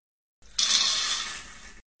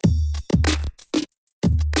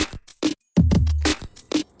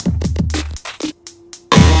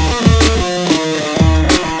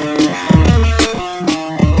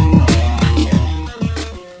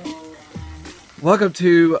Welcome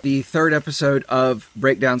to the third episode of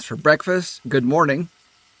Breakdowns for Breakfast. Good morning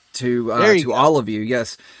to all of you.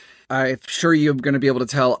 Yes, I'm sure you're going to be able to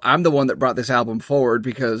tell I'm the one that brought this album forward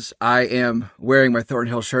because I am wearing my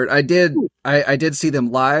Thornhill shirt. I did see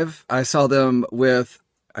them live. I saw them with,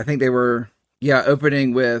 I think they were,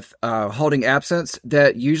 opening with Holding Absence.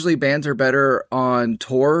 That usually bands are better on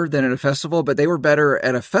tour than at a festival, but they were better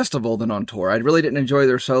at a festival than on tour. I really didn't enjoy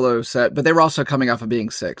their solo set, but they were also coming off of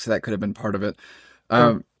being sick, so that could have been part of it.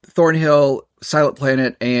 Thornhill, Silent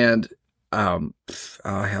Planet, and who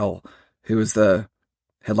was the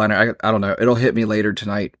headliner? I don't know. It'll hit me later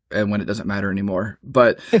tonight, and when it doesn't matter anymore.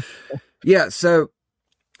 But yeah, so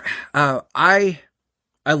I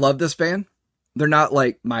love this band. They're not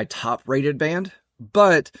like my top rated band,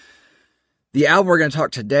 but the album we're going to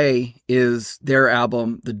talk today is their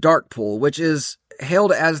album, The Dark Pool, which is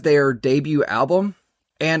hailed as their debut album.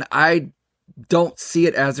 And I don't see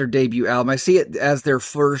it as their debut album. I see it as their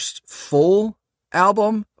first full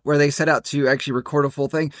album where they set out to actually record a full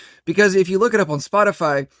thing. Because if you look it up on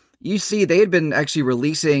Spotify, you see they had been actually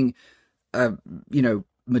releasing,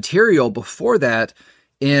 material before that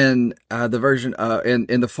in the version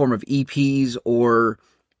in the form of EPs or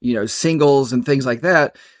singles and things like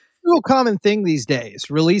that. Real common thing these days,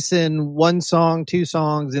 releasing one song, two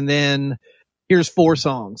songs, and then here's 4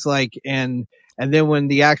 songs. And then when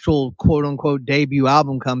the actual quote unquote debut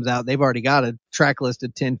album comes out, they've already got a track list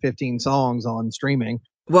of 10, 15 songs on streaming.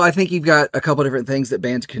 Well, I think you've got a couple different things that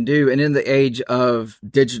bands can do. And in the age of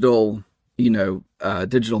digital,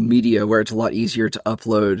 digital media, where it's a lot easier to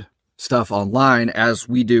upload stuff online as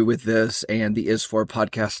we do with this and the Is4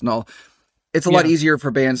 podcast and all, it's a lot easier for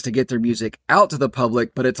bands to get their music out to the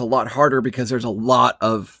public, but it's a lot harder because there's a lot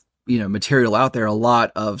of, material out there, a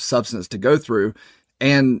lot of substance to go through.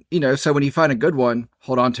 And, so when you find a good one,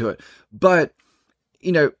 hold on to it. But,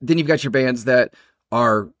 then you've got your bands that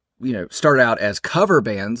are, start out as cover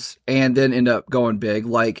bands and then end up going big,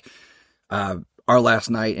 like Our Last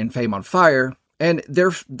Night and Fame on Fire. And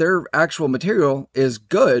their actual material is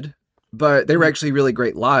good, but they were actually really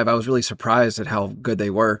great live. I was really surprised at how good they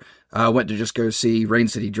were. I went to just go see Rain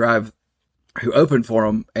City Drive, who opened for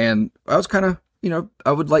them. And I was kind of,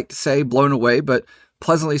 I would like to say blown away, but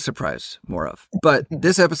pleasantly surprised more of. But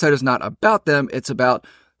this episode is not about them. It's about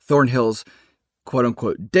Thornhill's quote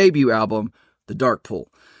unquote debut album, The Dark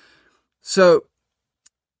Pool. So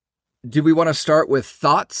do we want to start with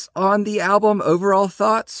thoughts on the album, overall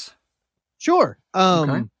thoughts? Sure.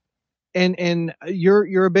 Okay. And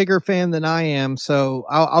you're a bigger fan than I am, so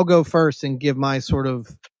I'll go first and give my sort of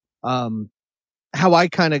how I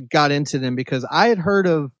kind of got into them, because I had heard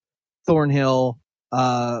of Thornhill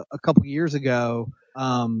a couple years ago,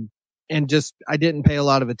 and just I didn't pay a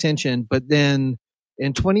lot of attention. But then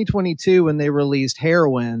in 2022, when they released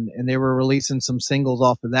Heroin and they were releasing some singles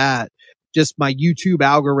off of that, just my YouTube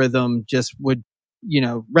algorithm just would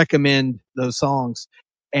recommend those songs,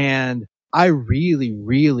 and I really,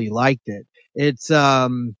 really liked it. It's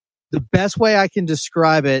the best way I can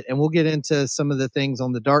describe it, and we'll get into some of the things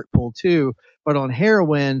on the Dark Pool too, but on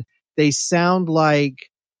Heroin, they sound like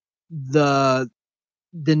the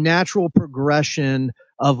natural progression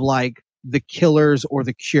of like the Killers or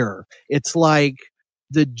the Cure. It's like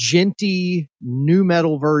the djenty nu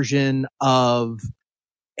metal version of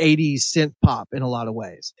 80s synth pop in a lot of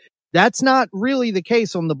ways. That's not really the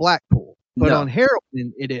case on the Black Pool. But on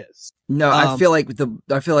Heroin, it is. No, I feel like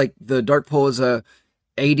the Dark Pool is a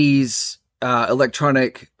 80s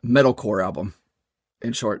electronic metalcore album,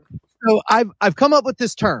 in short. So I've come up with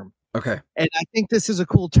this term. Okay. And I think this is a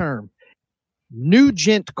cool term. New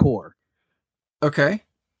gentcore. Okay.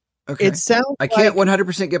 It sounds I can't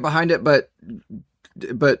 100% get behind it,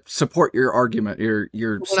 but support your argument, your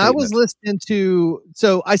when statement. I was listening to,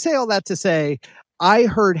 so I say all that to say, I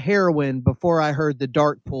heard Heroin before I heard the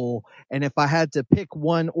Dark Pool, and if I had to pick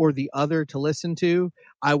one or the other to listen to,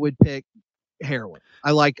 I would pick Heroin.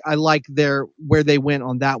 I like where they went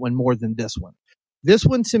on that one more than this one. This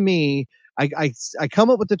one, to me, I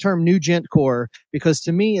come up with the term new gentcore because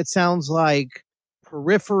to me it sounds like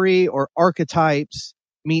Periphery or Archetypes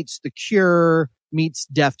meets The Cure meets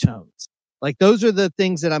Deftones. Like those are the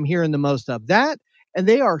things that I'm hearing the most of. That, and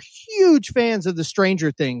they are huge fans of the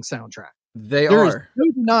Stranger Things soundtrack. There's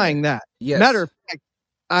no denying that. Yes. Matter of fact,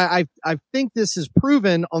 I think this is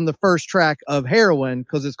proven on the first track of Heroin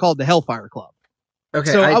because it's called the Hellfire Club. Okay,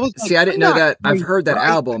 so I didn't know that. Right, I've heard that right.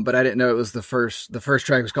 album, but I didn't know it was the first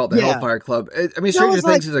track was called the Hellfire Club. I mean, Stranger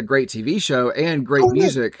Things is a great TV show and great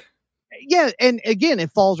music. Yeah, and again,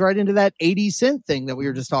 it falls right into that 80s synth thing that we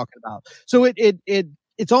were just talking about. So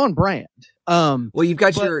it's on brand. Well, you've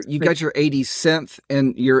got your 80s synth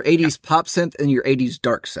and your 80s pop synth and your 80s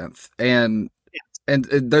dark synth. And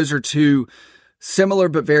those are two similar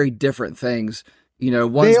but very different things. You know,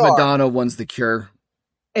 one's Madonna, one's The Cure.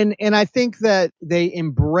 And I think that they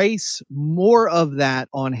embrace more of that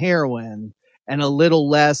on Heroin and a little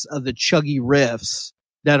less of the chuggy riffs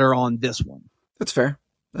that are on this one. That's fair.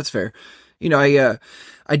 You know,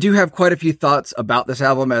 I do have quite a few thoughts about this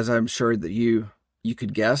album, as I'm sure that you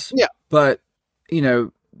could guess. Yeah. But, you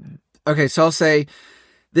know, okay, so I'll say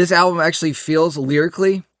this album actually feels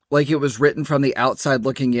lyrically like it was written from the outside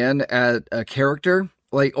looking in at a character.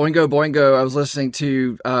 Like Oingo Boingo, I was listening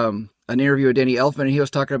to an interview with Danny Elfman, and he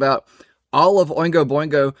was talking about all of Oingo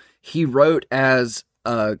Boingo he wrote as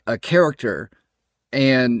a character.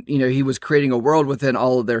 And, you know, he was creating a world within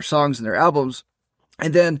all of their songs and their albums.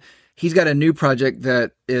 And then he's got a new project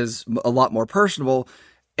that is a lot more personable.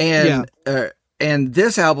 And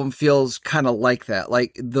this album feels kind of like that.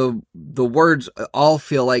 Like the words all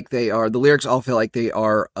feel like the lyrics all feel like they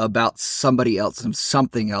are about somebody else and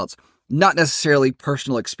something else, not necessarily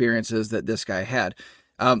personal experiences that this guy had.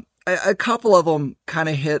 A couple of them kind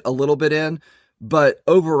of hit a little bit in, but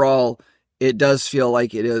overall it does feel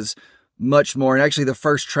like it is much more. And actually the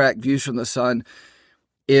first track, Views from the Sun,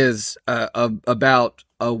 is about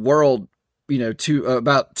a world, you know,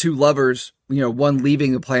 about two lovers, you know, one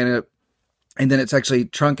leaving the planet, and then it's actually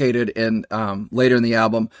truncated in later in the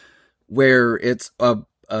album where it's a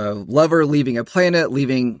lover leaving a planet,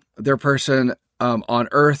 leaving their person on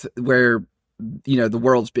Earth where, you know, the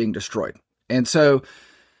world's being destroyed. And so,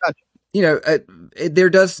 you know, there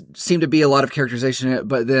does seem to be a lot of characterization in it,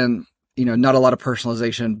 but then, you know, not a lot of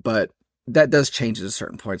personalization, but that does change at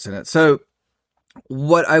certain points in it. So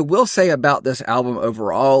what I will say about this album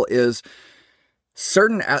overall is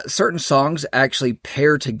certain songs actually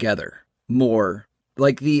pair together more.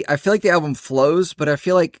 Like I feel like the album flows, but I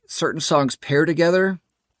feel like certain songs pair together,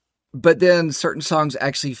 but then certain songs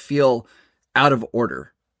actually feel out of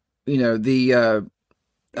order. You know,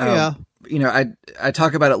 you know, I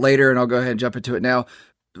talk about it later and I'll go ahead and jump into it now.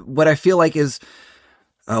 What I feel like is,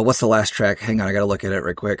 what's the last track? Hang on, I got to look at it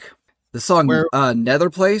right quick. The song Nether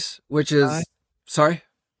Place, which is sorry,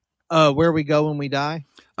 Where We Go When We Die.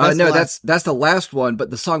 That's the last one. But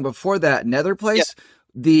the song before that, Nether Place,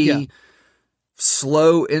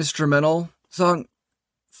 slow instrumental song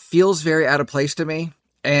feels very out of place to me,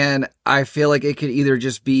 and I feel like it could either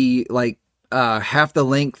just be like half the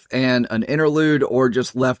length and an interlude, or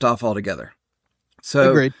just left off altogether. So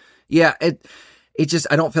agreed. Yeah, it just,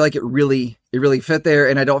 I don't feel like it really fit there,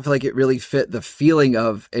 and I don't feel like it really fit the feeling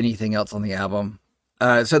of anything else on the album.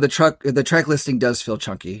 So the track listing does feel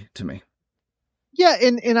chunky to me. Yeah,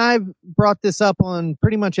 and I've brought this up on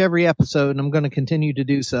pretty much every episode, and I'm going to continue to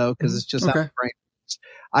do so because it's just how my brain works.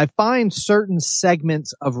 I find certain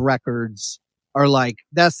segments of records are like,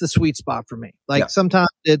 that's the sweet spot for me. Like sometimes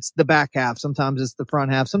it's the back half, sometimes it's the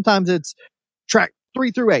front half, sometimes it's track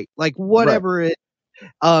 3 through 8, like whatever it.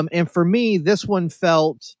 And for me, this one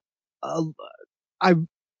felt,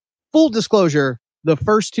 full disclosure, the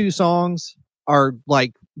first two songs are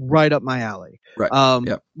like right up my alley. Right.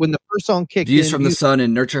 When the first song kicked Views in, from the Sun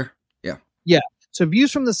and Nurture. Yeah. So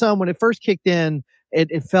Views from the Sun, when it first kicked in,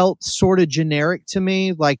 it felt sort of generic to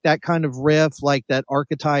me, like that kind of riff, like that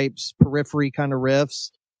Archetypes, Periphery kind of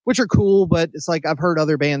riffs, which are cool, but it's like I've heard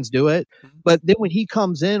other bands do it. But then when he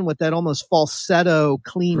comes in with that almost falsetto,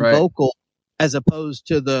 clean vocal, as opposed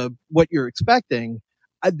to what you're expecting,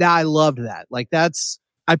 I loved that. Like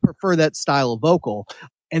I prefer that style of vocal.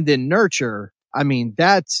 And then Nurture, I mean,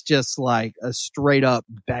 that's just like a straight up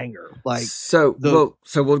banger. Like so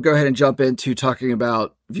we'll go ahead and jump into talking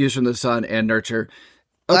about Views from the Sun and Nurture.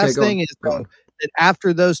 Last thing is though, that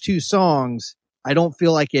after those two songs, I don't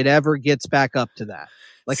feel like it ever gets back up to that.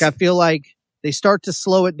 Like I feel like they start to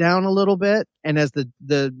slow it down a little bit, and as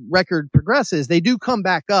the record progresses, they do come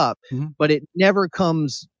back up, but it never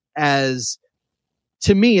comes as,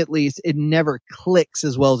 to me at least, it never clicks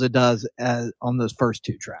as well as it does as on those first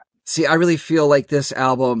two tracks. See, I really feel like this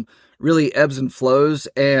album really ebbs and flows,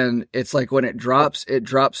 and it's like when it drops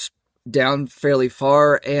down fairly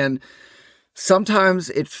far, and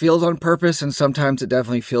sometimes it feels on purpose, and sometimes it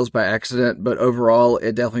definitely feels by accident, but overall,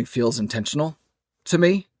 it definitely feels intentional to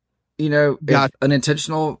me. You know, an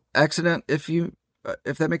intentional accident, if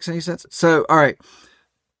that makes any sense. So, all right,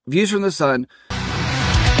 Views from the Sun.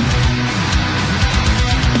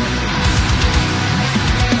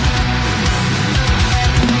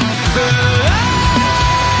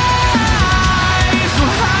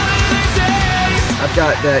 I've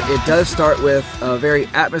got that it does start with a very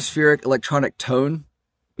atmospheric electronic tone,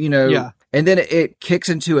 you know, And then it kicks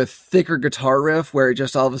into a thicker guitar riff where it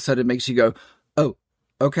just all of a sudden makes you go, oh,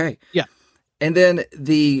 okay. Yeah. And then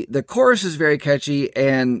the chorus is very catchy,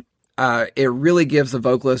 and it really gives the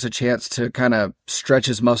vocalist a chance to kind of stretch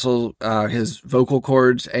his muscle, his vocal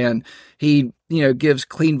cords, and he, gives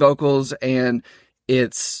clean vocals, and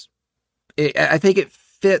I think it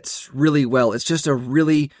fits really well. It's just a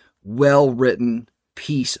really well written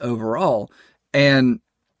piece overall. And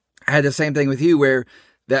I had the same thing with you where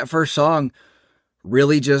that first song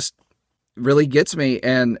really gets me.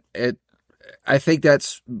 And I think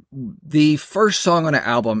that's the first song on an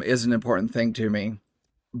album is an important thing to me,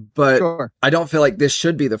 but Sure. I don't feel like this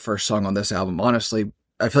should be the first song on this album. Honestly,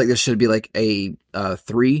 I feel like this should be like a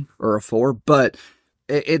 3 or a 4, but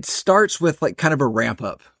it starts with like kind of a ramp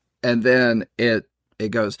up, and then it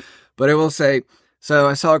goes. But I will say, so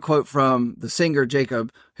I saw a quote from the singer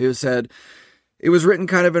Jacob, who said, "It was written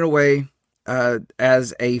kind of in a way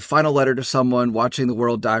as a final letter to someone watching the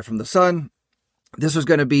world die from the sun. This was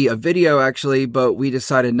going to be a video actually, but we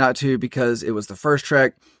decided not to because it was the first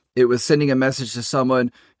track. It was sending a message to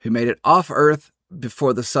someone who made it off Earth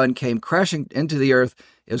before the sun came crashing into the Earth.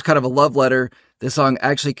 It was kind of a love letter. This song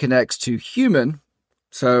actually connects to human,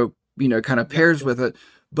 so, kind of pairs with it,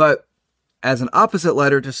 but as an opposite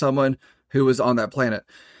letter to someone who was on that planet.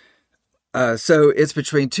 So it's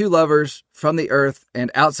between two lovers from the Earth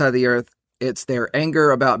and outside the Earth. It's their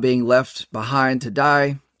anger about being left behind to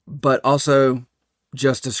die, but also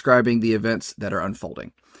just describing the events that are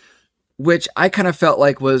unfolding," which I kind of felt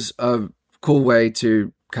like was a cool way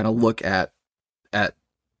to kind of look at a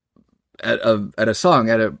song,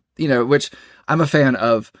 which I'm a fan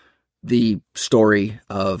of the story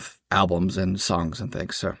of albums and songs and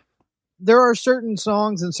things. So There are certain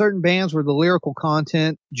songs and certain bands where the lyrical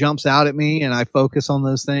content jumps out at me and I focus on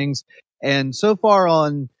those things. And so far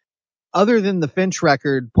other than the Finch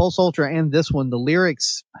record, Pulse Ultra, and this one, the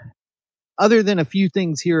lyrics, other than a few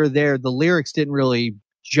things here or there, the lyrics didn't really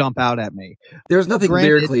jump out at me. there's nothing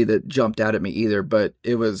lyrically that jumped out at me either, but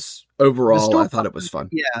it was overall, I thought it was fun.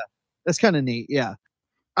 Yeah, that's kind of neat. Yeah.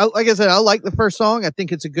 Like I said, I like the first song. I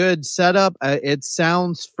think it's a good setup. It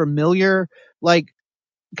sounds familiar.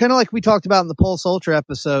 Kind of like we talked about in the Pulse Ultra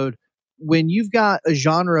episode, when you've got a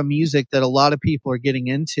genre of music that a lot of people are getting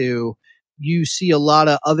into, you see a lot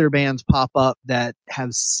of other bands pop up that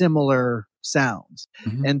have similar sounds.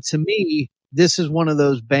 Mm-hmm. And to me, this is one of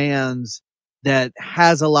those bands that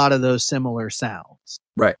has a lot of those similar sounds.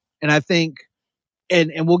 Right. And I think,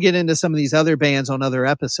 and we'll get into some of these other bands on other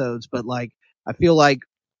episodes, but I feel like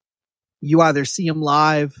you either see them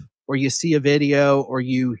live or you see a video or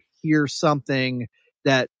you hear something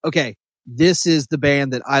that, okay, this is the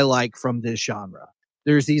band that I like from this genre.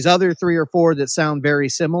 There's these other 3 or 4 that sound very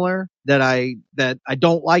similar that I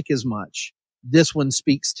don't like as much. This one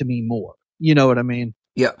speaks to me more. You know what I mean?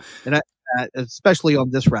 Yeah. And especially on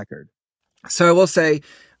this record. So I will say,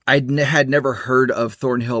 I had never heard of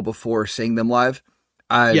Thornhill before seeing them live.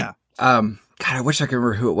 God, I wish I could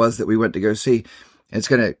remember who it was that we went to go see. It's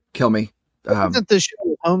going to kill me. Wasn't the show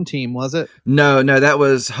Home Team, was it? No, that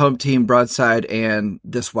was Home Team, Broadside, and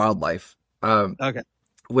This Wildlife. Okay.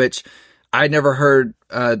 Which I never heard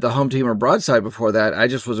the Home Team or Broadside before that. I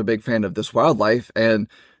just was a big fan of This Wildlife, and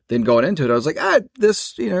then going into it, I was like,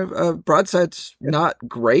 this, Broadside's not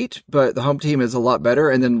great, but the Home Team is a lot better.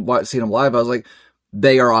 And then seeing them live, I was like,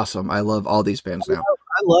 they are awesome. I love all these bands now.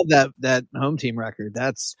 I love that Home Team record.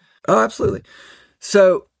 Oh, absolutely.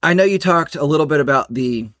 So I know you talked a little bit about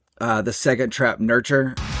the second track,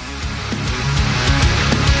 Nurture.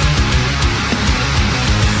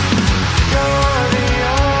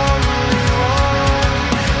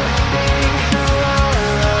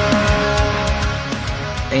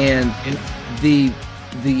 And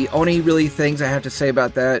the only really things I have to say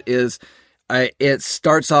about that is it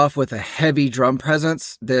starts off with a heavy drum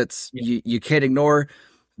presence that's you can't ignore.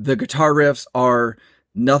 The guitar riffs are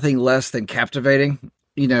nothing less than captivating.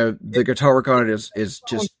 The guitar work on it is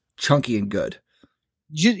just chunky and good.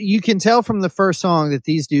 You can tell from the first song that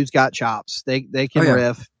these dudes got chops. They can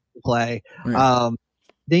riff, play. Yeah.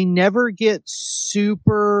 They never get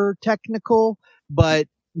super technical, but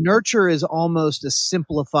Nurture is almost a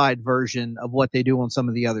simplified version of what they do on some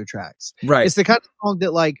of the other tracks. Right. It's the kind of song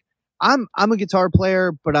that I'm a guitar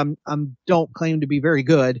player, but I'm don't claim to be very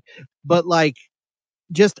good. But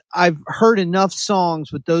I've heard enough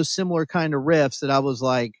songs with those similar kind of riffs that I was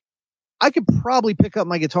like, I could probably pick up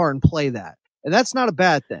my guitar and play that. And that's not a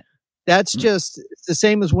bad thing. That's just, it's the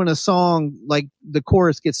same as when a song, like the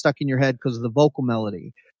chorus gets stuck in your head because of the vocal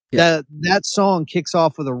melody. Yeah. That song kicks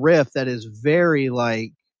off with a riff that is very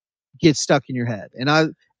gets stuck in your head.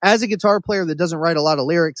 And as a guitar player that doesn't write a lot of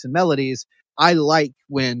lyrics and melodies, I like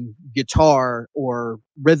when guitar or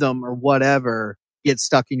rhythm or whatever gets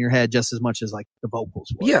stuck in your head just as much as like the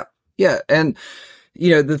vocals would. Yeah. Yeah. And,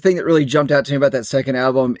 the thing that really jumped out to me about that second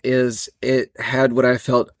album is it had what I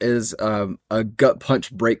felt is a gut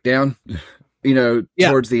punch breakdown,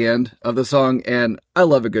 towards the end of the song. And I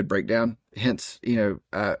love a good breakdown. Hence,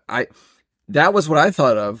 that was what I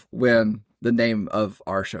thought of when the name of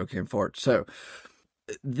our show came forward. So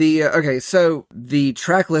so the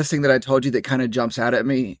track listing that I told you that kind of jumps out at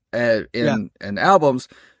me in albums,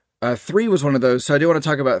 3 was one of those. So I do want to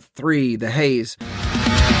talk about 3, The Haze.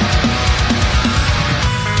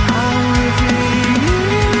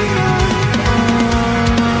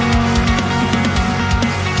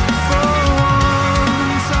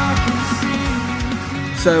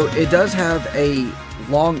 So it does have a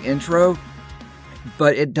long intro,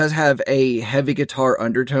 but it does have a heavy guitar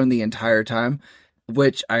undertone the entire time,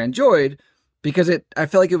 which I enjoyed because I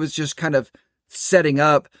feel like it was just kind of setting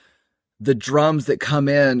up the drums that come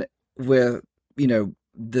in with,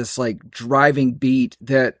 this like driving beat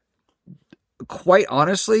that, quite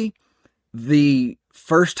honestly, the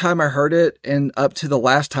first time I heard it and up to the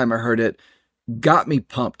last time I heard it got me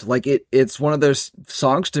pumped. Like it's one of those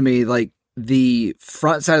songs to me, like the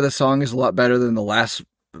front side of the song is a lot better than the last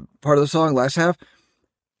part of the song, last half.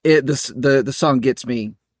 The song gets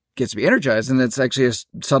me energized, and it's actually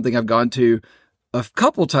something I've gone to a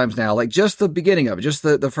couple times now, like just the beginning of it, just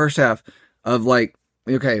the first half of like,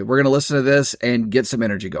 okay, we're going to listen to this and get some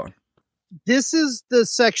energy going. This is the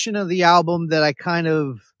section of the album that I kind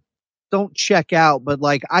of don't check out, but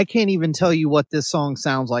like, I can't even tell you what this song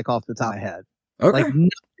sounds like off the top of my head. Okay. Like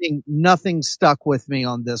nothing stuck with me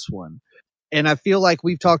on this one. And I feel like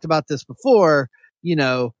we've talked about this before,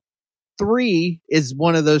 3 is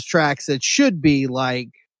one of those tracks that should be like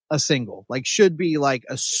a single, like should be like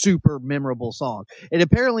a super memorable song. And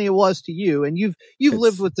apparently it was to you. And you've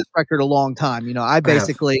lived with this record a long time. I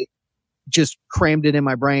basically just crammed it in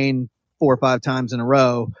my brain 4 or 5 times in a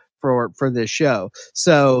row for this show.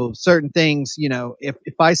 So certain things, if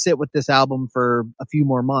I sit with this album for a few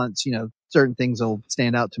more months, certain things will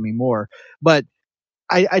stand out to me more. But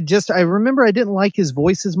I remember I didn't like his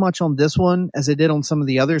voice as much on this one as I did on some of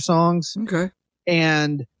the other songs. Okay.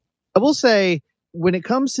 And I will say, when it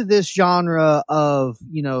comes to this genre of,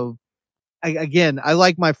 I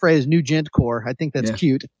like my phrase new gentcore. I think that's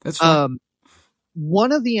cute. That's fine.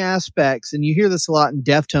 One of the aspects, and you hear this a lot in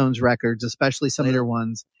Deftones records, especially some later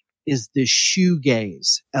ones, is the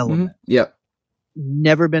shoegaze element. Mm-hmm. Yep.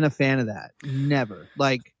 Never been a fan of that. Never.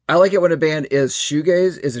 Like, I like it when a band is a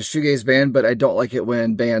shoegaze band, but I don't like it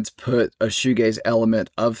when bands put a shoegaze element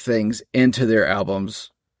of things into their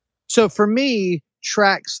albums. So for me,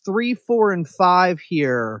 tracks 3, 4, and 5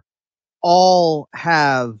 here all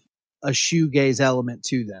have a shoegaze element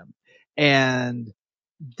to them. And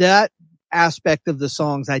that aspect of the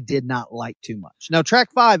songs I did not like too much. Now, track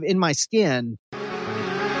 5, In My Skin,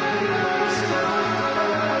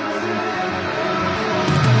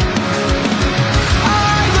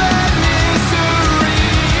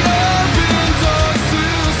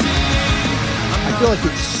 I feel like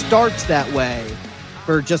it starts that way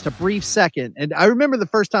for just a brief second. And I remember the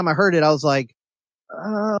first time I heard it, I was like,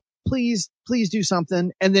 please do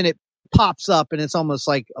something. And then it pops up and it's almost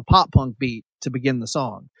like a pop punk beat to begin the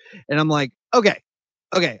song. And I'm like, okay,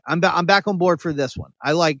 I'm back on board for this one.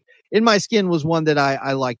 I like In My Skin was one that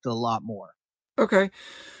I liked a lot more. Okay.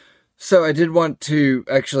 So I did want to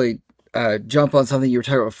actually jump on something you were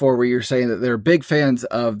talking about before, where you're saying that they're big fans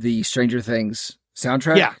of the Stranger Things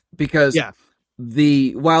soundtrack. Yeah. Because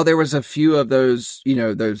while there was a few of those,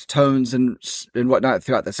 those tones and whatnot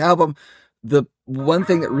throughout this album, the one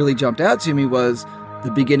thing that really jumped out to me was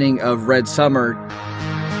the beginning of Red Summer.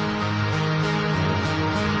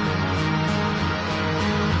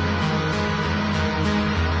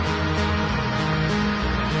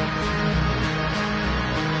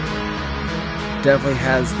 Definitely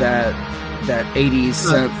has that 80s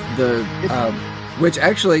synth, which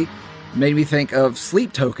actually made me think of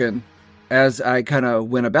Sleep Token as I kind of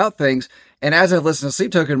went about things. And as I've listened to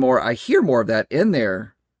Sleep Token more, I hear more of that in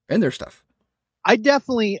their stuff. I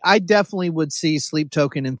definitely would see Sleep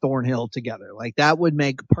Token and Thornhill together. Like, that would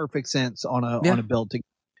make perfect sense on a build together,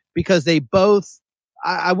 because they both,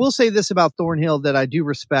 I will say this about Thornhill that I do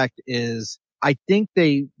respect is I think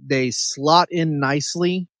they slot in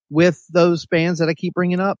nicely with those bands that I keep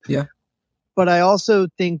bringing up. Yeah. But I also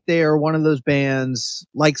think they are one of those bands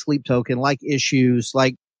like Sleep Token, like Issues,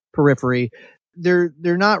 like Periphery. They're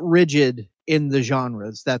not rigid in the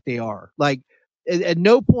genres that they are. Like, at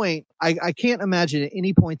no point, I can't imagine at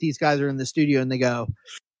any point these guys are in the studio and they go,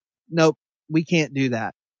 nope, we can't do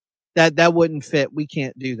that. That wouldn't fit. We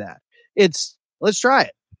can't do that. Let's try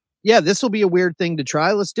it. Yeah, this will be a weird thing to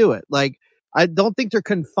try. Let's do it. Like, I don't think they're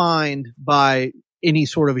confined by any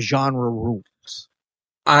sort of genre rules.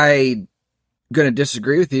 I going to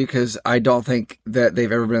disagree with you because I don't think that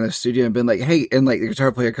they've ever been in the studio and been like, hey, and like the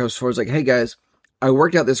guitar player comes forward, is like, hey guys, I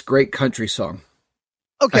worked out this great country song.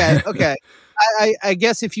 Okay. I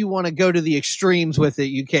guess if you want to go to the extremes with it,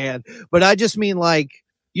 you can. But I just mean, like,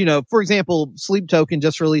 for example, Sleep Token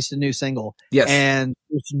just released a new single. Yes. And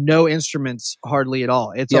there's no instruments hardly at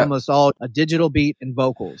all. It's almost all a digital beat and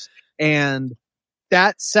vocals. And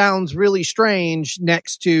that sounds really strange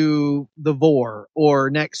next to The Vor or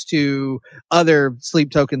next to other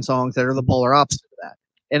Sleep Token songs that are the polar opposite of that.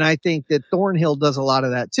 And I think that Thornhill does a lot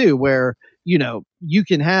of that too, where, you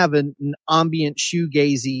can have an ambient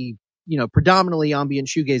shoegazy, predominantly ambient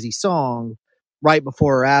shoegazy song right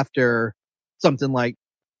before or after something like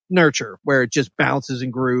Nurture, where it just bounces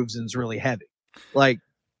and grooves and is really heavy. Like,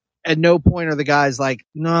 at no point are the guys like,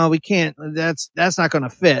 no, we can't, that's not going to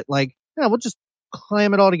fit. Like, yeah, we'll just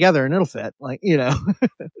clam it all together and it'll fit. Like,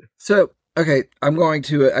 So, okay, I'm going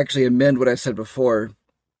to actually amend what I said before.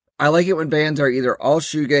 I like it when bands are either all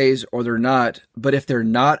shoegaze or they're not. But if they're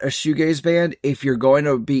not a shoegaze band, if you're going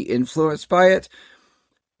to be influenced by it,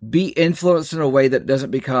 be influenced in a way that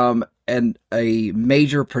doesn't become a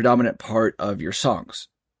major predominant part of your songs.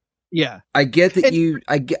 Yeah. I get that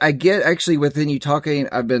I get actually within you talking,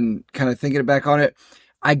 I've been kind of thinking back on it.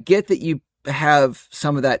 I get that you have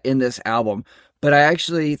some of that in this album, but I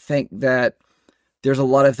actually think that there's a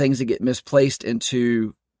lot of things that get misplaced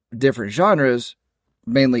into different genres,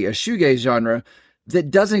 mainly a shoegaze genre, that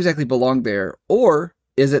doesn't exactly belong there. Or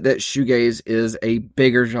is it that shoegaze is a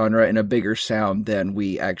bigger genre and a bigger sound than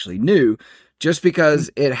we actually knew? Just because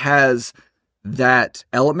it has that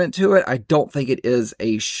element to it, I don't think it is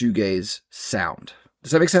a shoegaze sound.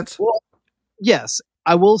 Does that make sense? Well, yes.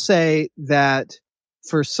 I will say that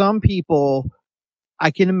for some people,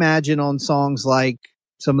 I can imagine on songs like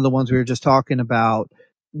some of the ones we were just talking about,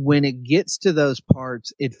 when it gets to those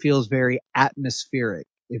parts, it feels very atmospheric.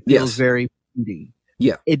 It feels very moody.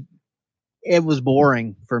 Yeah. It was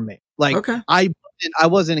boring for me. Like, okay. I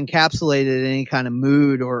wasn't encapsulated in any kind of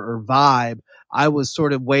mood or vibe. I was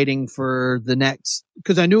sort of waiting for the next,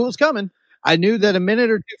 because I knew it was coming. I knew that a minute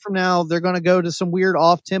or two from now, they're going to go to some weird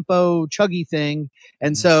off tempo chuggy thing.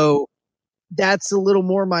 And so that's a little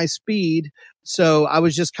more my speed. So I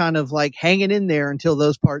was just kind of like hanging in there until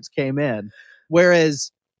those parts came in.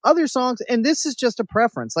 Whereas other songs, and this is just a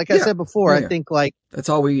preference. Like I said before, I think like that's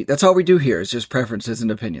all we do here is just preferences and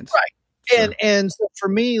opinions. Right. Sure. And so for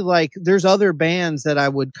me, like, there's other bands that I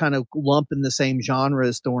would kind of lump in the same genre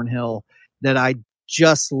as Thornhill that I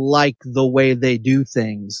just like the way they do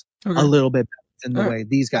things a little bit better than the way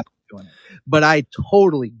these guys are doing it. But I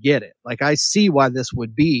totally get it. Like, I see why this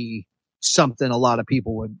would be something a lot of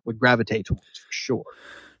people would gravitate towards for sure.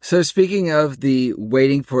 So speaking of the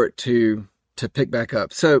waiting for it to pick back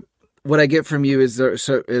up. So what I get from you is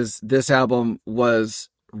this album was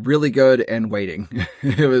really good and waiting.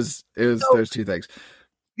 it was those two things.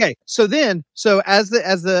 Okay. So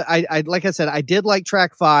I like I said, I did like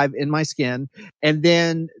track 5, In My Skin. And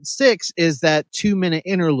then 6 is that 2-minute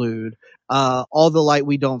interlude, All the Light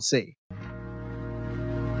We Don't See.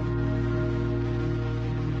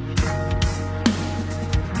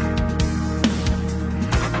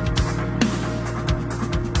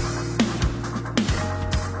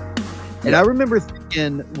 And I remember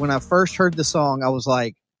thinking when I first heard the song, I was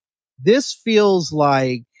like, this feels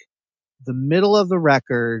like the middle of the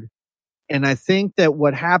record. And I think that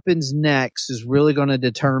what happens next is really going to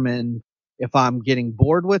determine if I'm getting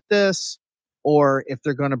bored with this or if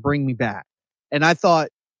they're going to bring me back. And I thought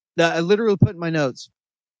that I literally put in my notes,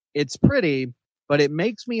 it's pretty, but it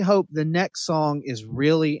makes me hope the next song is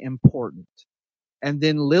really important. And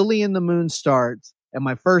then Lily in the Moon starts. And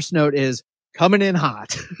my first note is, coming in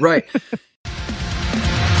hot. Right.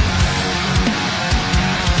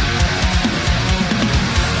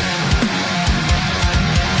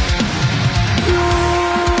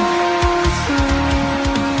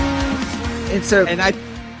 And I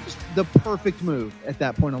the perfect move at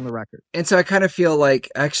that point on the record. And so I kind of feel like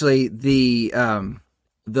actually the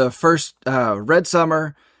first Red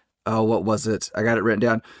Summer, what was it? I got it written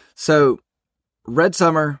down. So Red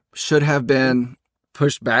Summer should have been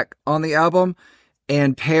pushed back on the album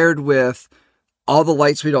and paired with All the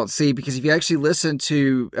Lights We Don't See, because if you actually listen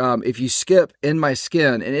to if you skip In My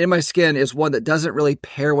Skin, and In My Skin is one that doesn't really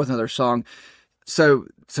pair with another song. So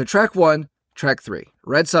track 1, track 3,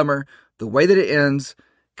 Red Summer, the way that it ends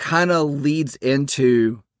kind of leads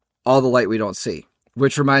into All the Light We Don't See.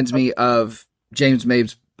 which reminds me of James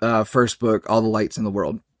Mabe's first book, All the Lights in the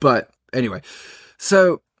World. But anyway,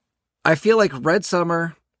 so I feel like Red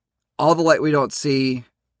Summer, All the Light We Don't See,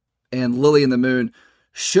 and Lily and the Moon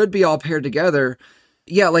should be all paired together.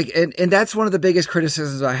 Yeah, like, and that's one of the biggest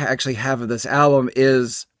criticisms I actually have of this album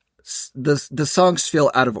is the songs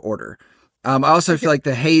feel out of order. I also feel like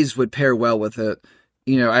The Haze would pair well with it.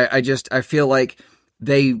 You know, I feel like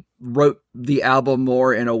they wrote the album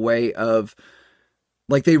more in a way of,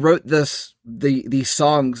 like, they wrote these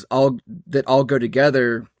songs all go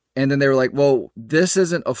together, and then they were like, well, this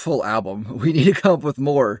isn't a full album. We need to come up with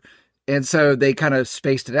more. And so they kind of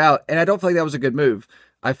spaced it out. And I don't feel like that was a good move.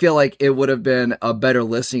 I feel like it would have been a better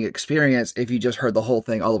listening experience if you just heard the whole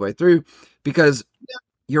thing all the way through, because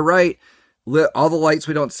you're right. All the Lights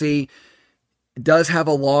We Don't See does have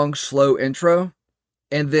a long, slow intro.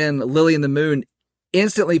 And then Lily and the Moon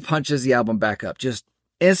instantly punches the album back up. Just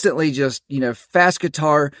instantly, just, you know, fast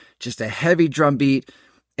guitar, just a heavy drum beat.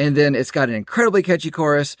 And then it's got an incredibly catchy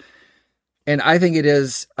chorus. And I think it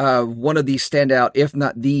is one of the standout, if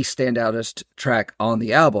not the standoutest track on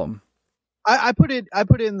the album. I put it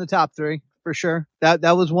in the top 3 for sure. That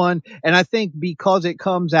was one. And I think because it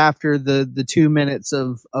comes after the 2 minutes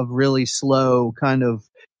of really slow kind of,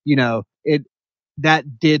 you know,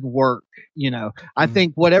 that did work, you know. I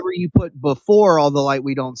think whatever you put before All the Light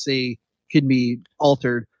We Don't See could be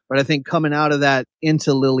altered, but I think coming out of that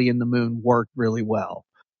into Lily and the Moon worked really well.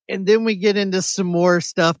 And then we get into some more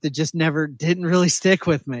stuff that just didn't really stick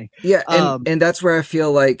with me. Yeah. And that's where I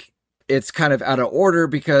feel like it's kind of out of order,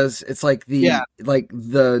 because it's like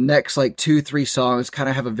the next like 2-3 songs kind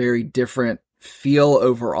of have a very different feel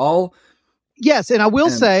overall. Yes. And I will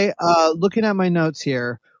say, looking at my notes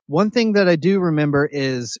here, one thing that I do remember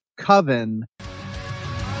is Coven.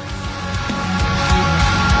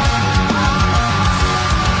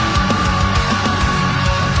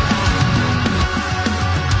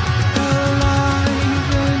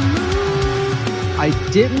 I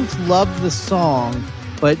didn't love the song,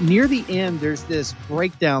 but near the end, there's this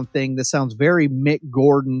breakdown thing that sounds very Mick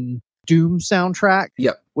Gordon Doom soundtrack,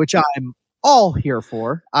 which I'm all here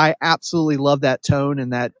for. I absolutely love that tone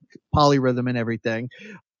and that polyrhythm and everything.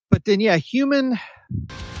 But then, yeah, Human.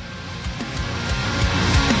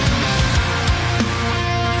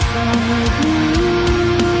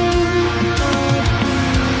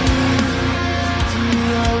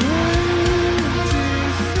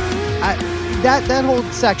 That whole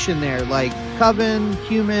section there, like Coven,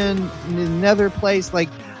 Human, Another Place, like,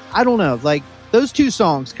 I don't know, like those 2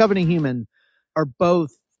 songs, Coven and Human, are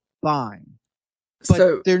both fine,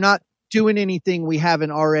 but they're not doing anything we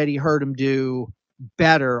haven't already heard them do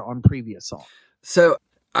better on previous songs. So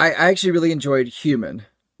I actually really enjoyed Human,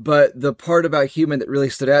 but the part about Human that really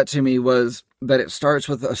stood out to me was that it starts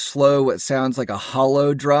with a slow, what sounds like a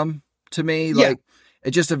hollow drum to me. Like,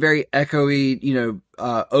 it's just a very echoey, you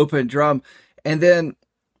know, open drum. And then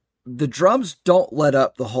the drums don't let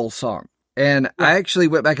up the whole song. And I actually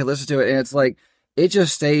went back and listened to it, and it's like, it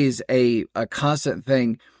just stays a constant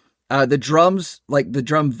thing. The drums, like the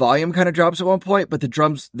drum volume kind of drops at one point, but the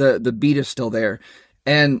drums, the beat is still there.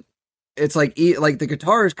 And it's like the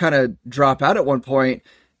guitars kind of drop out at one point,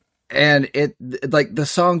 and it, like, the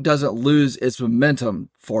song doesn't lose its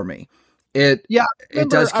momentum for me. It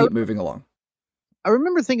does keep moving along. I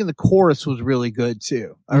remember thinking the chorus was really good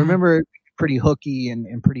too. I remember it pretty hooky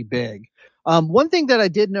and pretty big. One thing that I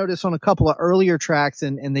did notice on a couple of earlier tracks,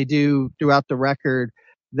 and they do throughout the record,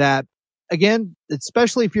 that, again,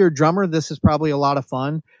 especially if you're a drummer, this is probably a lot of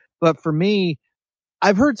fun. But for me,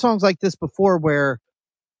 I've heard songs like this before where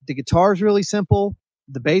the guitar is really simple,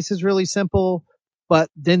 the bass is really simple, but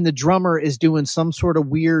then the drummer is doing some sort of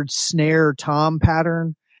weird snare tom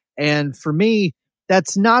pattern. And for me,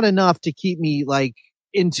 that's not enough to keep me like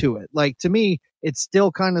into it. Like, to me, it's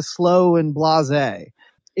still kind of slow and blasé.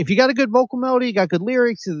 If you got a good vocal melody, you got good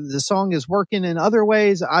lyrics, the song is working in other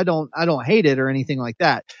ways, I don't hate it or anything like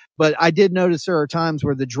that. But I did notice there are times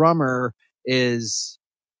where the drummer is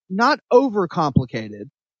not overcomplicated,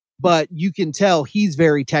 but you can tell he's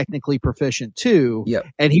very technically proficient too. Yep.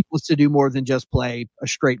 And he wants to do more than just play a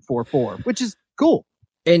straight 4/4, which is cool.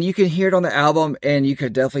 And you can hear it on the album, and you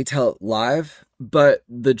could definitely tell it live, but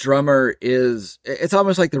the drummer it's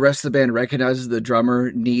almost like the rest of the band recognizes the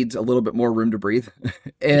drummer needs a little bit more room to breathe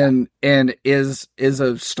and is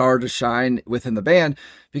a star to shine within the band,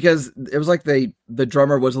 because it was like the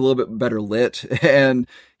drummer was a little bit better lit, and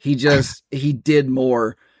he did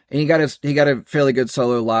more, and he got a fairly good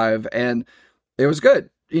solo live, and it was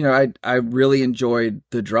good. You know, I really enjoyed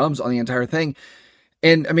the drums on the entire thing.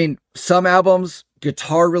 And I mean, some albums,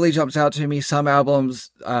 guitar really jumps out to me. Some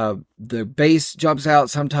albums, the bass jumps out.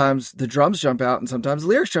 Sometimes the drums jump out, and sometimes the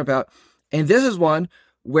lyrics jump out. And this is one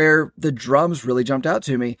where the drums really jumped out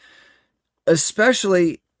to me.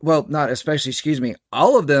 Especially, well, not especially, excuse me.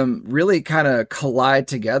 All of them really kind of collide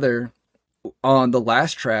together on the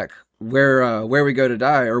last track, where we go to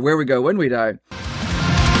die, or where we go when we die.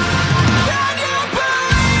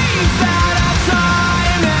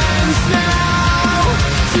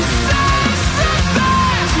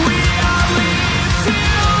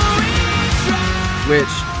 Which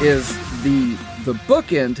is the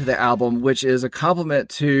bookend to the album, which is a compliment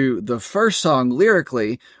to the first song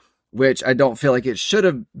lyrically, which I don't feel like it should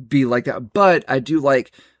have be like that, but I do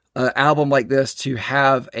like an album like this to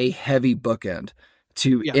have a heavy bookend,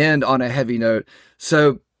 to end on a heavy note.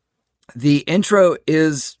 So the intro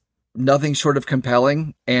is nothing short of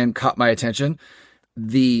compelling and caught my attention.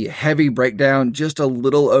 The heavy breakdown, just a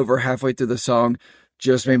little over halfway through the song,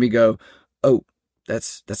 just made me go, oh,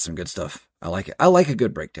 that's some good stuff. I like it. I like a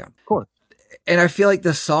good breakdown. Of course. And I feel like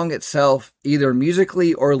the song itself, either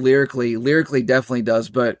musically or lyrically definitely does,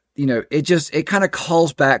 but it kind of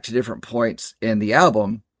calls back to different points in the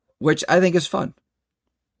album, which I think is fun.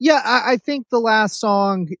 Yeah, I think the last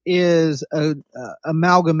song is a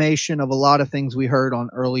amalgamation of a lot of things we heard on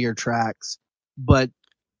earlier tracks, but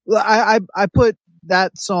I put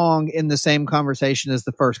that song in the same conversation as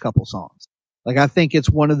the first couple songs. Like, I think it's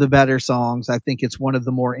one of the better songs. I think it's one of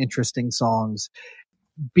the more interesting songs.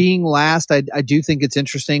 Being last, I do think it's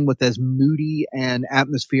interesting with as moody and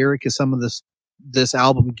atmospheric as some of this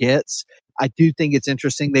album gets. I do think it's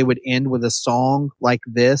interesting they would end with a song like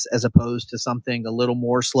this as opposed to something a little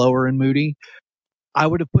more slower and moody. I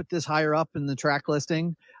would have put this higher up in the track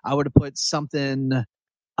listing. I would have put something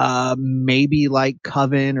maybe like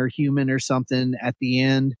Coven or Human or something at the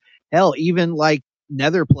end. Hell, even like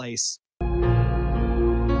Nether Place.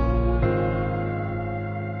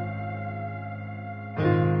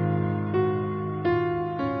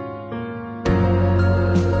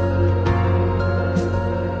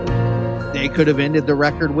 They could have ended the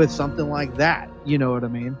record with something like that. You know what I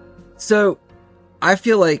mean? So I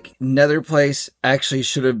feel like Nether Place actually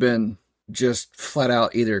should have been just flat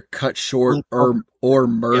out either cut short or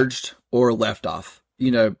merged or left off.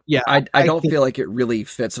 I don't feel like it really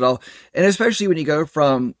fits at all. And especially when you go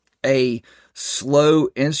from a slow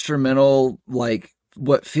instrumental, like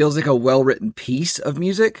what feels like a well-written piece of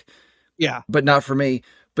music. Yeah. But not for me.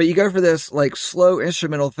 But you go for this like slow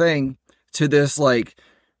instrumental thing to this like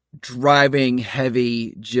driving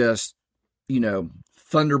heavy, just,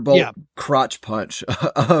 thunderbolt crotch punch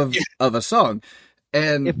of a song.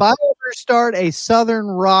 And if I ever start a Southern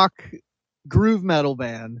rock groove metal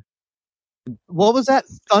band, what was that?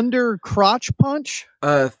 Thunder crotch punch?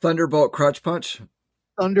 Thunderbolt crotch punch.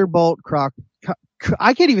 Thunderbolt crotch.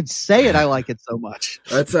 I can't even say it. I like it so much.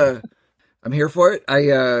 I'm here for it.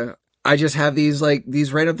 I just have these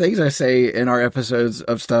random things I say in our episodes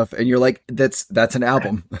of stuff, and you're like, that's an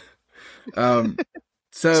album.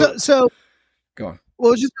 So go on. Well,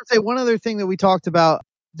 I was just going to say one other thing that we talked about.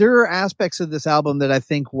 There are aspects of this album that I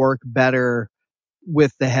think work better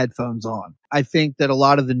with the headphones on. I think that a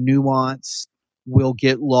lot of the nuance will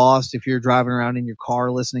get lost if you're driving around in your car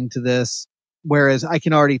listening to this. Whereas I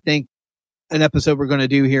can already think an episode we're going to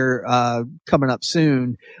do here coming up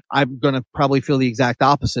soon, I'm going to probably feel the exact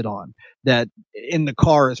opposite on. That in the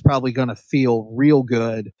car is probably going to feel real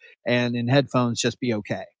good, and in headphones just be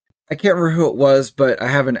okay. I can't remember who it was, but I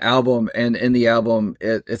have an album, and in the album,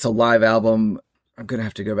 it's a live album. I'm going to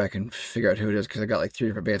have to go back and figure out who it is because I got like 3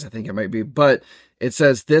 different bands I think it might be. But it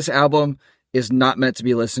says this album is not meant to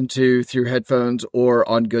be listened to through headphones or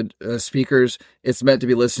on good speakers. It's meant to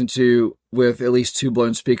be listened to with at least 2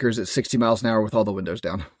 blown speakers at 60 miles an hour with all the windows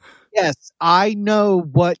down. Yes, I know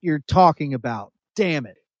what you're talking about. Damn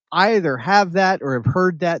it. I either have that or have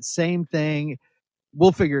heard that same thing.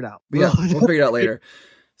 We'll figure it out. Yeah, we'll figure it out later.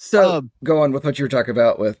 So go on with what you were talking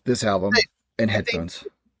about with this album and headphones.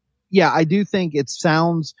 I do think it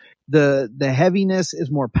sounds, the heaviness is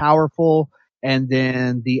more powerful, and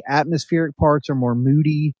then the atmospheric parts are more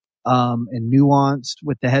moody and nuanced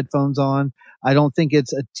with the headphones on. I don't think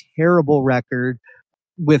it's a terrible record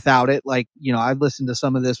without it. Like, I've listened to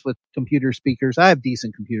some of this with computer speakers. I have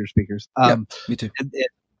decent computer speakers. Me too.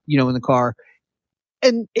 In the car.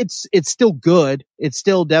 And it's still good. It's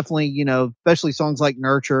still definitely, especially songs like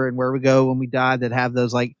Nurture and Where We Go When We Die that have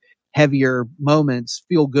those like heavier moments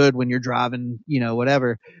feel good when you're driving,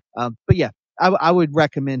 whatever. But yeah, I would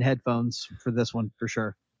recommend headphones for this one for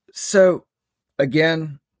sure. So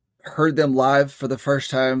again, heard them live for the first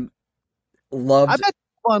time. Loved.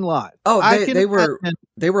 fun live. Oh, I they can they were imagine.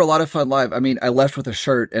 they were a lot of fun live. I mean, I left with a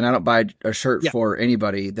shirt, and I don't buy a shirt Yeah. for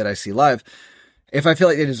anybody that I see live. If I feel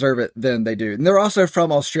like they deserve it, then they do. And they're also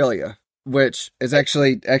from Australia, which is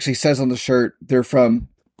actually says on the shirt they're from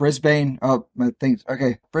Brisbane. Oh, my things.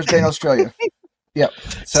 Okay, Brisbane, Australia. Yep.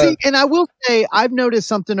 So See, and I will say, I've noticed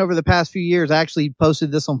something over the past few years. I actually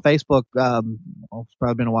posted this on Facebook. Well, it's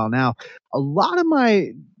probably been a while now. A lot of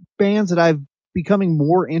my bands that I've becoming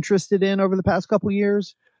more interested in over the past couple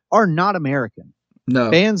years are not American.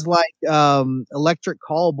 no, Bands like Electric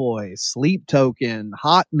Callboy, Sleep Token,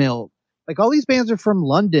 Hot Milk, like all these bands are from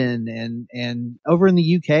London and over in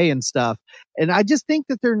the UK and stuff. And I just think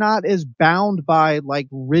that they're not as bound by like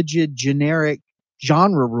rigid generic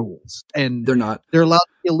genre rules, and they're not. they're allowed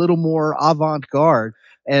to be a little more avant-garde.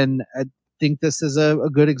 And I think this is a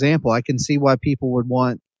good example. I can see why people would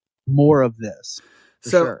want more of this.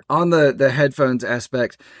 So Sure. on the headphones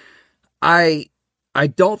aspect, I I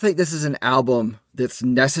don't think this is an album that's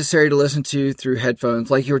necessary to listen to through headphones.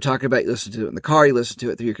 Like you were talking about, you listen to it in the car, you listen to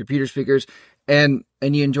it through your computer speakers, and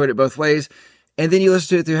you enjoyed it both ways. And then you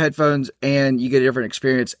listen to it through headphones and you get a different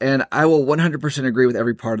experience. And I will 100% agree with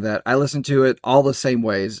every part of that. I listen to it all the same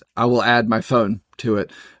ways. I will add my phone to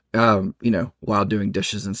it, while doing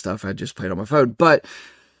dishes and stuff. I just play it on my phone. But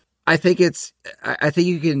I think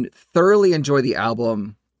you can thoroughly enjoy the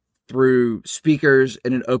album through speakers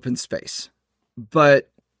in an open space. But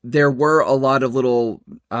there were a lot of little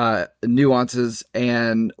nuances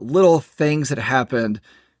and little things that happened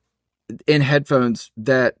in headphones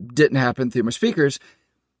that didn't happen through my speakers.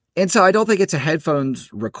 And so I don't think it's a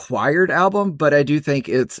headphones required album, but I do think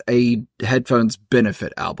it's a headphones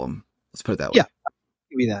benefit album. Let's put it that way.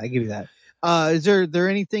 Yeah, I give you that. Is there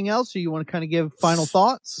anything else, or you want to kind of give final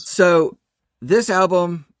thoughts? So this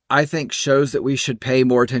album, I think, shows that we should pay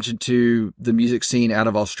more attention to the music scene out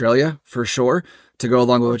of Australia, for sure, to go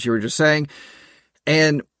along with what you were just saying.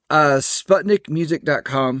 And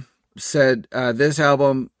SputnikMusic.com said this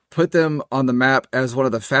album put them on the map as one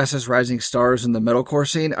of the fastest rising stars in the metalcore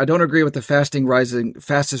scene. I don't agree with the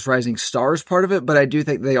fastest rising stars part of it, but I do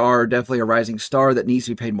think they are definitely a rising star that needs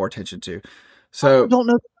to be paid more attention to. So I don't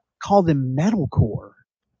know if I call them metalcore.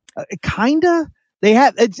 Kinda. They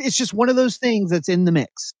have it's just one of those things that's in the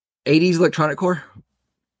mix. 80s electronic core?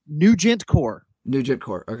 New gent core. New gent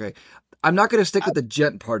core. Okay. I'm not going to stick with the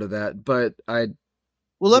gent part of that, but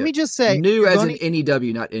Let me just say, new as in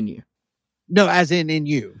NEW, not NU. No, as in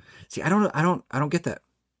you. See, I don't get that.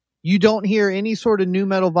 You don't hear any sort of new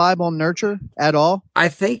metal vibe on Nurture at all? I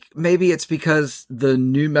think maybe it's because the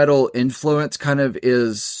new metal influence kind of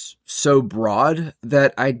is so broad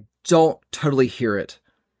that I don't totally hear it.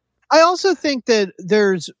 I also think that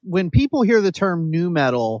when people hear the term new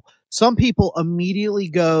metal, some people immediately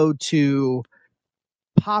go to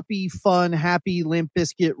poppy, fun, happy, Limp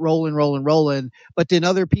Bizkit, rollin'. But then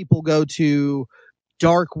other people go to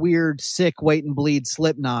dark, weird, sick, wait and bleed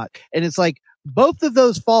Slipknot. And it's like both of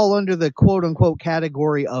those fall under the quote unquote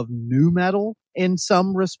category of new metal in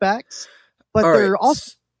some respects, but they're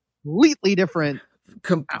also completely different.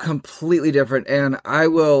 Completely different. And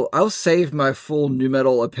I'll save my full new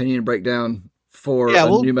metal opinion breakdown for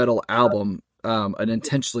new metal album, an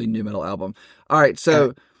intentionally new metal album. All right.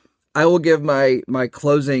 So I will give my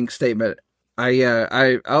closing statement.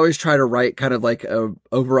 I always try to write kind of like a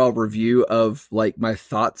overall review of like my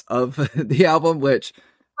thoughts of the album, which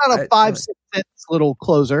not a 5-6 sentence little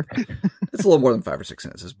closer. It's a little more than 5 or 6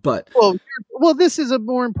 sentences, but well, this is a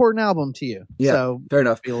more important album to you. Yeah, so fair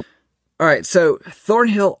enough. All right, so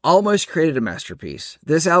Thornhill almost created a masterpiece.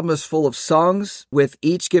 This album is full of songs with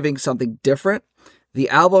each giving something different. The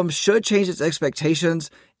album should change its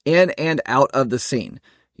expectations in and out of the scene.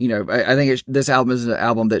 I think this album is an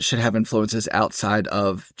album that should have influences outside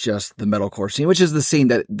of just the metalcore scene, which is the scene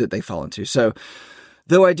that they fall into. So,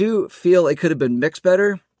 though I do feel it could have been mixed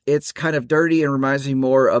better, it's kind of dirty and reminds me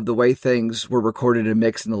more of the way things were recorded and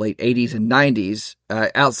mixed in the late 80s and 90s,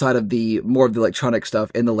 outside of more of the electronic stuff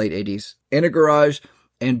in the late 80s, in a garage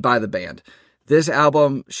and by the band. This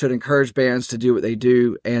album should encourage bands to do what they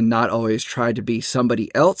do and not always try to be somebody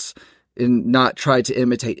else and not try to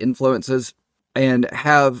imitate influences, and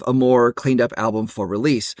have a more cleaned up album for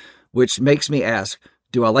release, which makes me ask,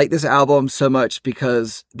 do I like this album so much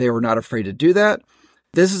because they were not afraid to do that?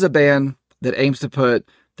 This is a band that aims to put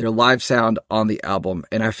their live sound on the album,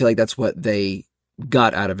 and I feel like that's what they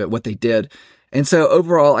got out of it, what they did. And so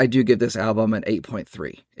overall, I do give this album an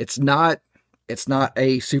 8.3. It's not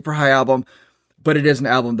a super high album, but it is an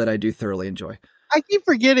album that I do thoroughly enjoy. I keep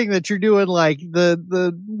forgetting that you're doing like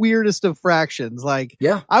the weirdest of fractions. Like,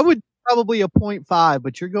 yeah, I would probably a 0.5,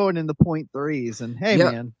 but you're going in the 0.3s, and hey,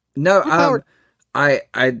 man. No,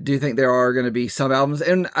 I do think there are going to be some albums,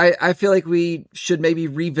 and I feel like we should maybe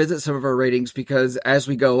revisit some of our ratings, because as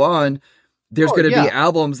we go on, there's going to be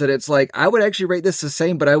albums that it's like, I would actually rate this the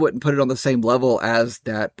same, but I wouldn't put it on the same level as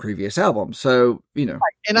that previous album. So, you know.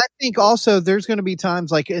 And I think also there's going to be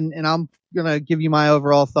times like, and I'm going to give you my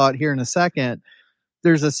overall thought here in a second.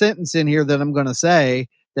 There's a sentence in here that I'm going to say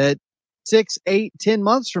that 6, 8, 10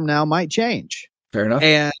 months from now might change. Fair enough.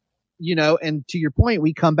 And, you know, and to your point,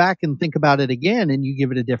 we come back and think about it again and you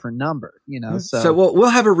give it a different number, you know. So we'll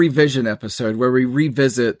have a revision episode where we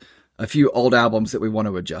revisit a few old albums that we want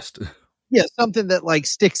to adjust. Yeah, something that like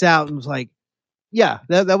sticks out and was like, yeah,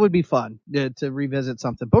 that would be fun to revisit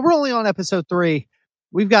something. But we're only on episode 3.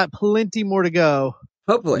 We've got plenty more to go.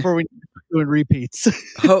 Hopefully. Before we start doing repeats.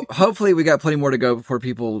 Hopefully we got plenty more to go before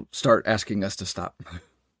people start asking us to stop.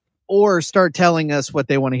 Or start telling us what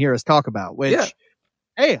they want to hear us talk about, which,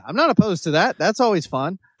 hey, I'm not opposed to that. That's always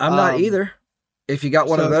fun. I'm not either. If you got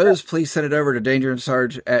one of those, please send it over to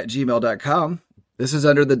dangerandsarge@gmail.com. This is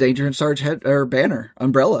under the Danger and Sarge banner,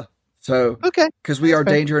 umbrella. So, okay. Because we are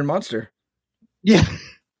Danger and Monster. Yeah.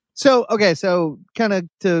 So, okay. So kind of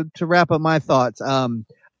to wrap up my thoughts.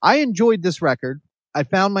 I enjoyed this record. I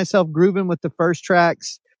found myself grooving with the first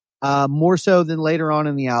tracks, more so than later on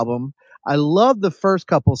in the album. I love the first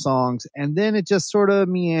couple songs, and then it just sort of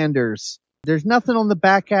meanders. There's nothing on the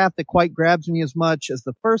back half that quite grabs me as much as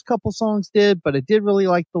the first couple songs did, but I did really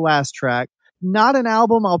like the last track. Not an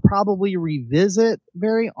album I'll probably revisit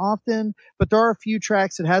very often, but there are a few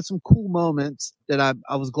tracks that had some cool moments that I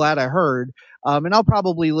was glad I heard. And I'll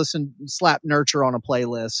probably slap Nurture on a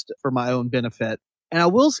playlist for my own benefit. And I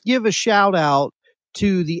will give a shout out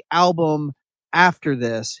to the album after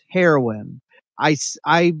this, Heroin.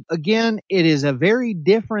 Again, it is a very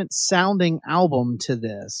different sounding album to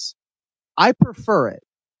this. I prefer it.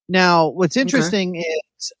 Now, what's interesting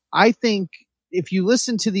is I think if you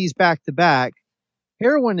listen to these back to back,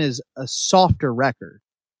 Heroin is a softer record.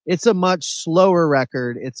 It's a much slower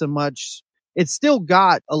record. It's still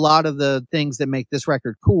got a lot of the things that make this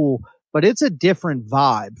record cool, but it's a different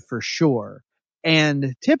vibe for sure.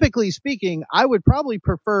 And typically speaking, I would probably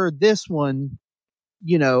prefer this one,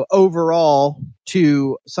 you know, overall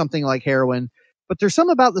to something like Heroin, but there's some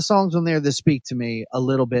about the songs on there that speak to me a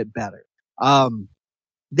little bit better.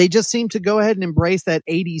 They just seem to go ahead and embrace that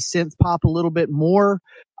 80s synth pop a little bit more.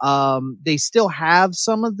 They still have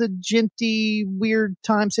some of the djenty, weird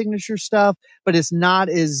time signature stuff, but it's not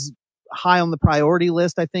as high on the priority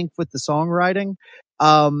list, I think, with the songwriting.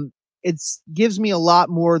 It gives me a lot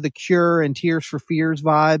more The Cure and Tears for Fears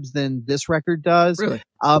vibes than this record does. Really?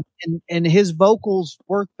 And his vocals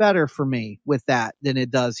work better for me with that than it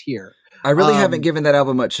does here. I really haven't given that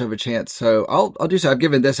album much of a chance, so I'll do so. I've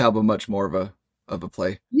given this album much more of a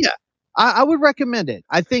play. Yeah, I would recommend it.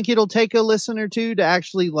 I think it'll take a listen or two to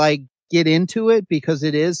actually like get into it because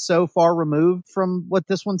it is so far removed from what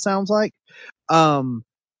this one sounds like.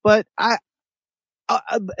 But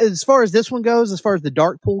as far as this one goes, as far as the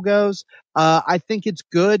Dark Pool goes, I think it's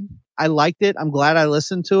good. I liked it. I'm glad I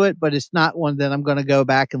listened to it, but it's not one that I'm going to go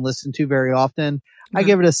back and listen to very often. Mm-hmm. I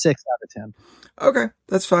give it a 6 out of 10. Okay,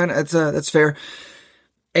 that's fine. That's fair.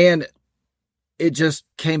 And it just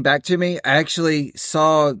came back to me. I actually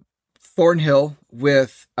saw Thornhill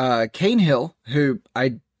with Cane Hill, who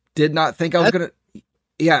I did not think I was going to.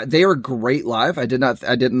 Yeah, they were great live. I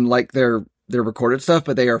didn't like their recorded stuff,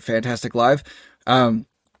 but they are fantastic live. And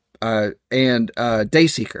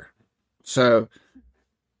Dayseeker. So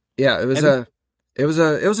yeah, it was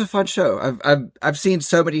a fun show. I've seen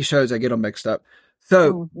so many shows I get them mixed up.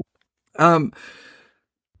 So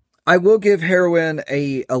I will give Heroin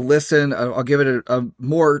a listen. I'll give it a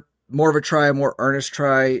more of a try, a more earnest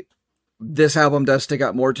try. This album does stick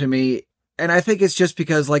out more to me. And I think it's just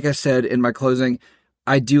because, like I said in my closing,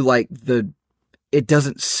 I do like it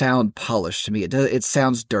doesn't sound polished to me. It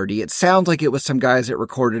sounds dirty. It sounds like it was some guys that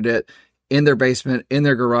recorded it in their basement, in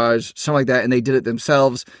their garage, something like that. And they did it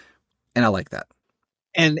themselves. And I like that.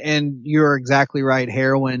 And you're exactly right.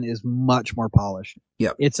 Heroin is much more polished.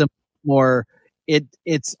 Yeah. It's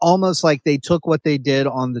almost like they took what they did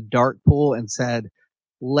on the Dark Pool and said,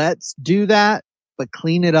 let's do that, but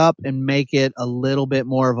clean it up and make it a little bit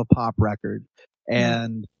more of a pop record.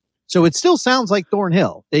 And so it still sounds like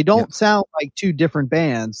Thornhill. They don't sound like two different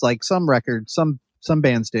bands, like some records, some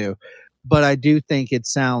bands do, but I do think it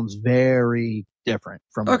sounds very different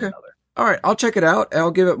from one another. All right. I'll check it out.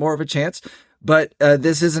 I'll give it more of a chance, but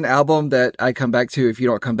this is an album that I come back to. If you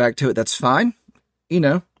don't come back to it, that's fine. You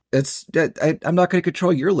know, I'm not going to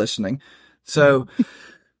control your listening. So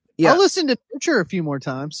yeah, I'll listen to Nurture a few more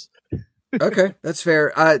times. Okay, that's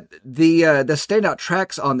fair. The standout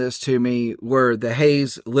tracks on this to me were The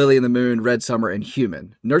Haze, Lily in the Moon, Red Summer, and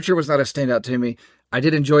Human. Nurture was not a standout to me. I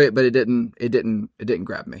did enjoy it, but it didn't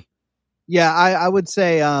grab me. Yeah, I would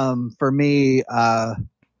say for me, hold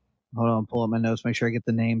on, pull up my notes, make sure I get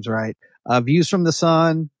the names right. Views from the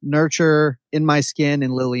Sun, Nurture, In My Skin,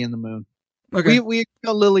 and Lily in the Moon. Okay. We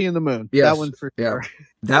know Lily in the Moon. Yes. That one for Yeah. sure.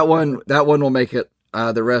 That one will make it.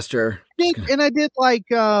 The rest are. And I did like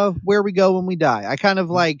Where We Go When We Die. I kind of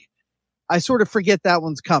like, I sort of forget that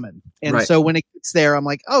one's coming. And Right. so when it gets there, I'm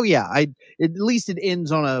like, oh yeah, at least it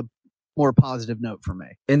ends on a more positive note for me.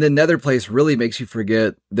 And then Nether Place really makes you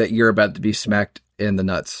forget that you're about to be smacked in the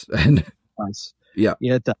nuts. And Nice. yeah.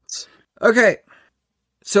 Yeah, it does. Okay.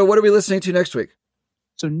 So what are we listening to next week?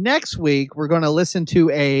 So next week, we're going to listen to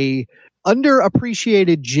a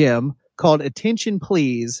underappreciated gem called Attention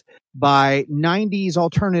Please by 90s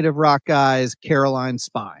alternative rock guys Caroline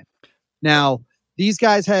Spine. Now, these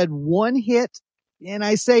guys had one hit, and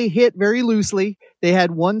I say hit very loosely. They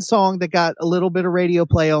had one song that got a little bit of radio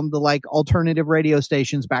play on the like alternative radio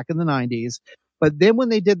stations back in the 90s. But then when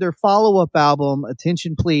they did their follow-up album,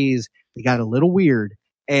 Attention Please, they got a little weird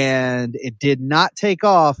and it did not take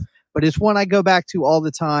off. But it's one I go back to all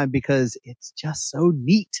the time because it's just so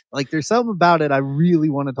neat. Like there's something about it I really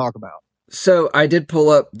want to talk about. So I did pull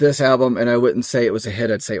up this album, and I wouldn't say it was a hit.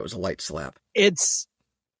 I'd say it was a light slap. This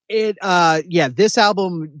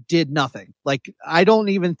album did nothing. Like I don't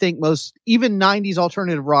even think even 90s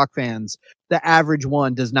alternative rock fans, the average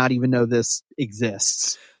one does not even know this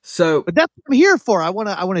exists. So, but that's what I'm here for. I want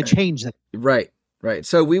to change that. Right.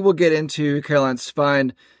 So we will get into Caroline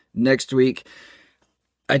Spine next week.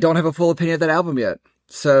 I don't have a full opinion of that album yet.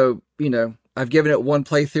 So, I've given it one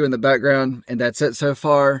playthrough in the background, and that's it so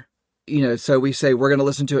far. So we say we're going to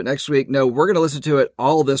listen to it next week. No, we're going to listen to it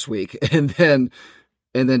all this week and then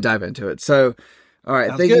dive into it. So, all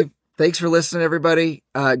right. Thank you. Thanks for listening, everybody.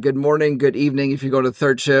 Good morning, good evening. If you go to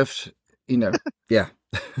third shift, yeah.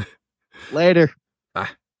 Later.